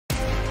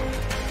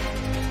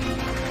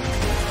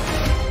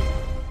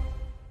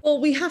Well,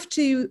 we have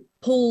to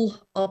pull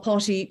our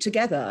party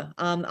together,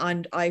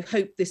 and I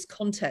hope this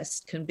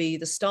contest can be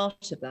the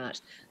start of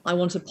that. I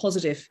want a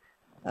positive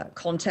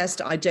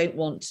contest. I don't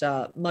want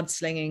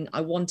mudslinging.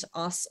 I want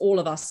us, all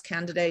of us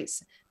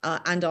candidates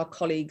and our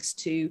colleagues,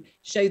 to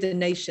show the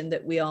nation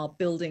that we are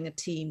building a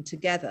team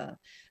together.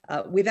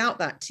 Without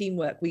that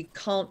teamwork, we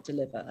can't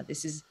deliver.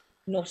 This is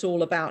not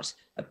all about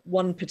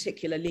one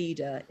particular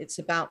leader. It's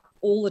about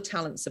all the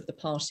talents of the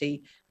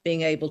party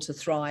being able to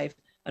thrive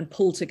and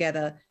pull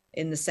together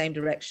in the same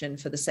direction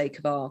for the sake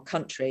of our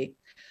country.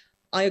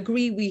 I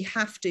agree we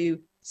have to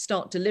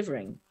start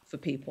delivering for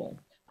people.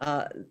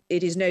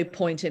 It is no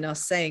point in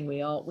us saying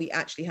we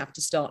actually have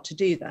to start to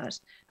do that.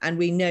 And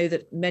we know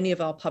that many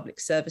of our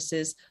public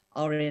services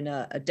are in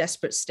a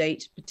desperate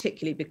state,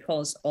 particularly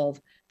because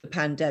of the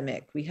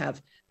pandemic. We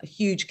have a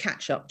huge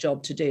catch-up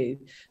job to do.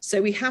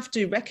 So we have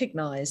to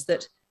recognise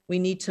that we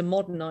need to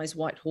modernise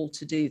Whitehall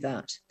to do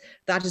that.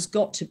 That has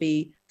got to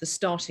be the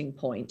starting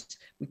point.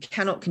 We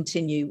cannot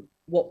continue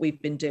what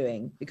we've been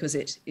doing because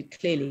it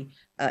clearly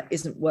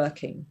isn't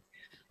working.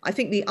 I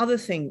think the other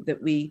thing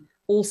that we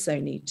also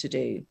need to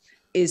do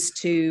is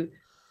to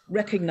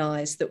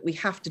recognise that we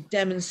have to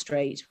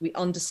demonstrate we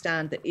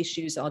understand that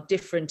issues are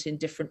different in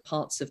different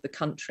parts of the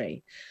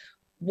country.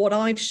 What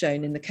I've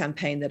shown in the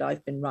campaign that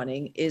I've been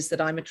running is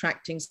that I'm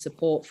attracting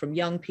support from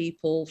young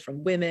people,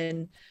 from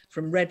women,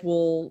 from red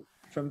wall,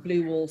 from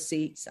blue wall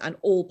seats, and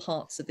all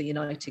parts of the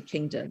United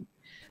Kingdom.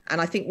 And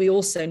I think we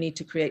also need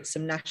to create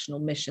some national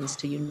missions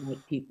to unite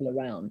people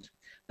around.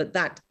 But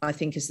that, I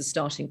think, is the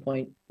starting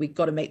point. We've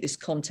got to make this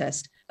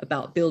contest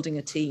about building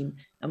a team,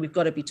 and we've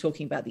got to be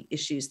talking about the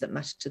issues that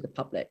matter to the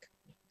public.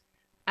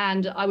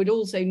 And I would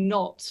also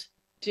not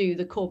do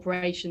the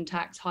corporation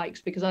tax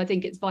hikes, because I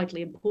think it's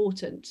vitally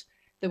important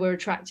that we're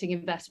attracting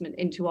investment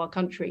into our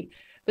country.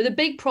 But the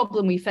big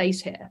problem we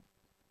face here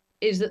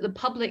is that the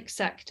public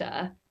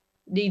sector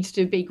needs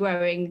to be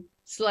growing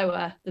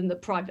slower than the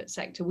private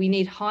sector. We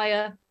need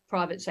higher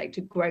private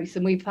sector growth,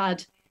 and we've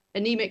had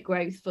anemic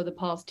growth for the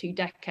past 2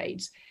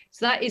 decades.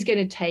 So that is going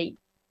to take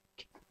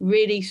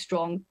really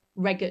strong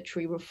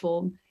regulatory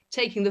reform,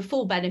 taking the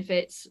full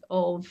benefits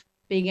of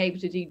being able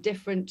to do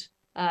different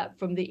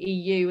from the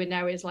EU in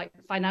areas like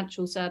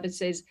financial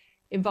services,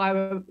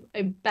 better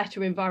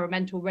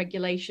environmental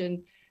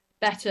regulation,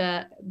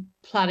 better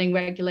planning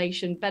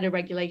regulation, better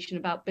regulation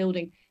about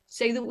building,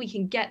 so that we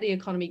can get the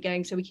economy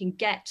going, so we can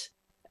get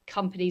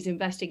companies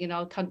investing in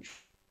our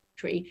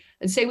country,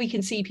 and so we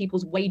can see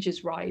people's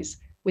wages rise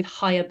with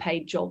higher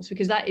paid jobs,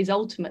 because that is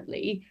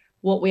ultimately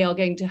what we are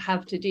going to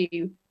have to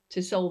do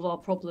to solve our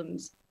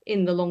problems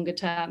in the longer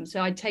term.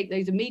 So I'd take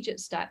those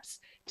immediate steps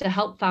to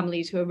help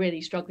families who are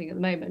really struggling at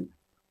the moment,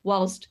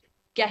 whilst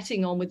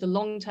getting on with the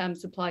long-term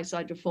supply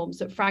side reforms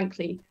that,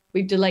 frankly,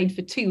 we've delayed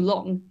for too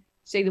long,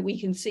 so that we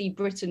can see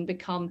Britain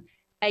become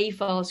a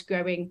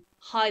fast-growing,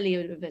 highly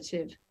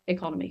innovative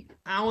economy.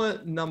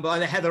 Our number,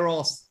 and Heather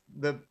asked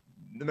the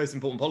most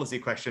important policy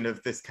question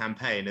of this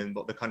campaign and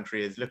what the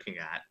country is looking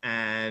at.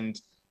 And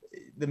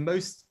the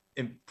most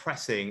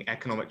pressing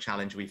economic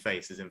challenge we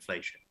face is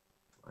inflation.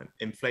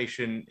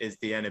 Inflation is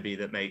the enemy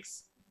that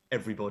makes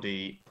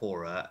everybody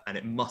poorer, and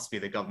it must be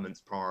the government's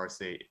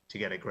priority to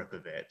get a grip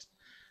of it.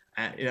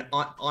 And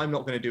I'm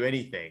not going to do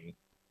anything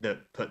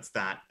that puts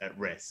that at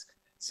risk.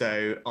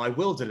 So I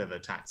will deliver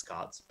tax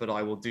cuts, but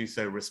I will do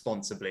so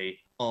responsibly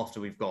after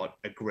we've got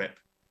a grip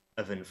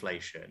of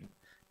inflation.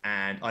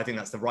 And I think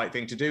that's the right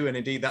thing to do. And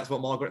indeed, that's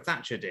what Margaret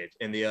Thatcher did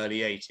in the early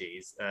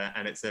 80s.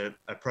 And it's an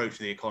approach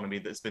to the economy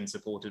that's been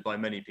supported by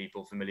many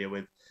people familiar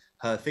with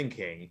her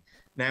thinking.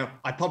 Now,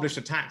 I published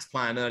a tax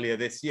plan earlier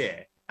this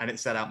year, and it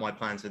set out my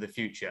plans for the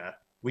future.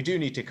 We do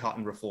need to cut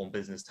and reform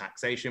business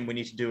taxation. We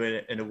need to do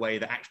it in a way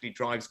that actually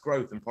drives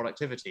growth and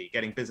productivity,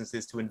 getting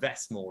businesses to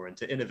invest more and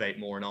to innovate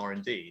more in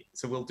R&D.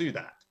 So we'll do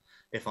that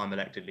if I'm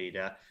elected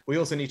leader. We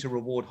also need to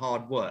reward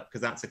hard work,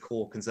 because that's a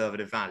core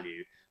Conservative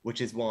value, which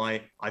is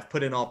why I've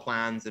put in our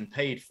plans and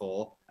paid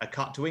for a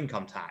cut to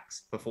income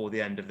tax before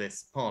the end of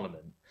this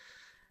Parliament.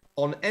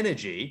 On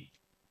energy,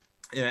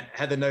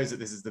 Heather knows that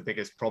this is the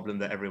biggest problem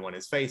that everyone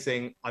is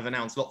facing. I've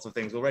announced lots of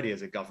things already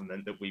as a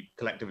government that we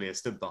collectively have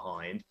stood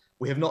behind.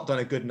 We have not done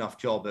a good enough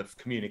job of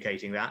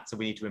communicating that, so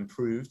we need to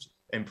improve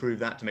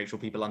that to make sure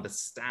people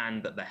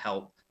understand that the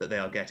help that they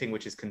are getting,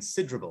 which is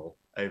considerable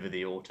over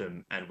the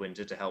autumn and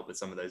winter to help with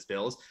some of those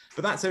bills.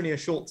 But that's only a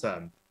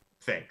short-term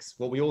fix.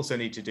 What we also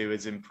need to do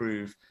is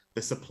improve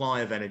the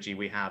supply of energy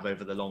we have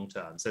over the long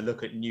term. So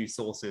look at new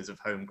sources of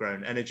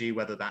homegrown energy,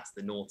 whether that's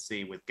the North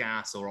Sea with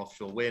gas or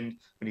offshore wind.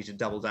 We need to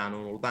double down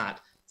on all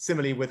that.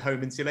 Similarly with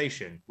home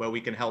insulation, where we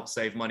can help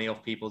save money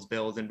off people's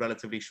bills in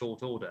relatively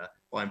short order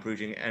by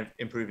improving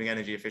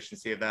energy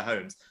efficiency of their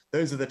homes.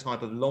 Those are the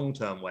type of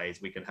long-term ways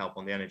we can help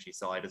on the energy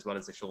side, as well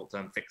as the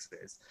short-term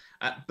fixes.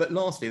 But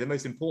lastly, the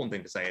most important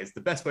thing to say is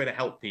the best way to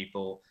help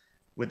people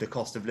with the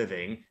cost of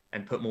living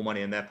and put more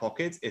money in their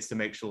pockets is to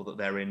make sure that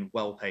they're in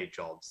well-paid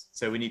jobs.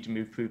 So we need to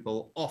move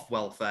people off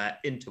welfare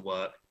into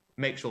work,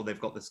 make sure they've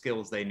got the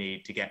skills they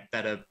need to get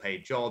better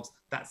paid jobs.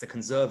 That's the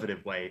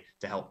Conservative way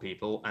to help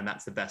people, and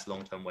that's the best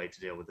long-term way to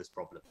deal with this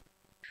problem.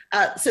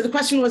 So the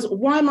question was,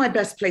 why am I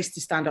best placed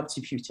to stand up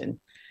to Putin?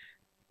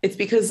 It's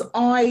because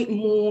I,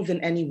 more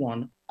than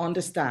anyone,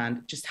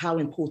 understand just how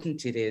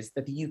important it is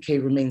that the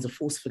UK remains a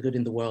force for good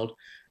in the world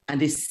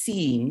and is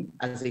seen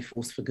as a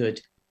force for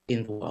good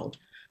in the world.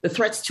 The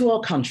threats to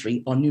our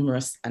country are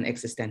numerous and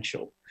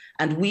existential,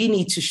 and we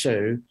need to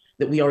show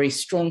that we are a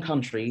strong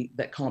country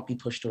that can't be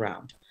pushed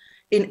around.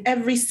 In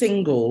every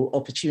single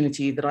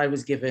opportunity that I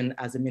was given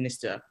as a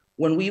minister,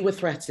 when we were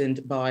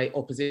threatened by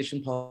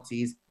opposition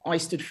parties, I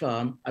stood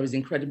firm, I was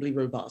incredibly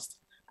robust,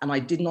 and I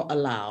did not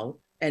allow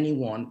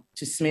anyone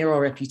to smear our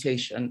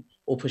reputation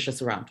or push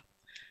us around.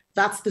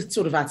 That's the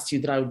sort of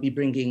attitude that I would be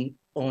bringing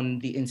on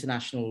the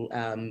international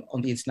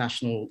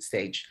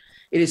stage.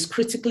 It is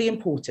critically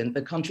important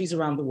that countries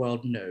around the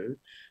world know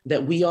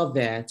that we are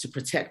there to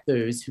protect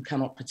those who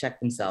cannot protect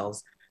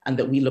themselves and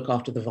that we look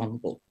after the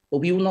vulnerable. But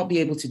we will not be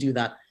able to do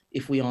that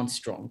if we aren't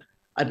strong.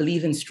 I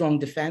believe in strong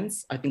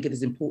defense. I think it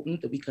is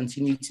important that we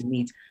continue to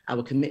meet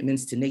our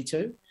commitments to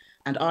NATO.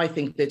 And I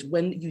think that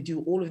when you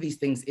do all of these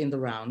things in the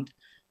round,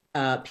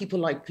 people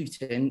like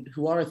Putin,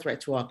 who are a threat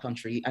to our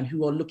country and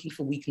who are looking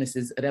for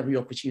weaknesses at every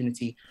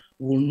opportunity,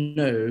 will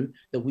know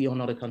that we are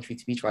not a country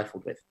to be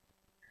trifled with.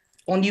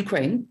 On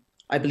Ukraine,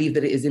 I believe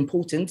that it is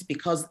important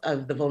because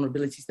of the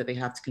vulnerabilities that they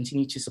have to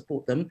continue to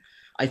support them.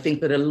 I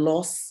think that a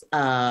loss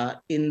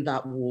in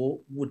that war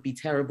would be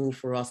terrible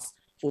for us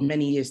for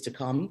many years to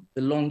come.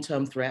 The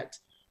long-term threat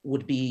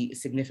would be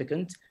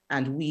significant.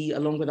 And we,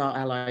 along with our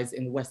allies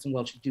in the Western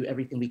world, should do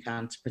everything we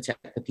can to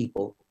protect the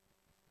people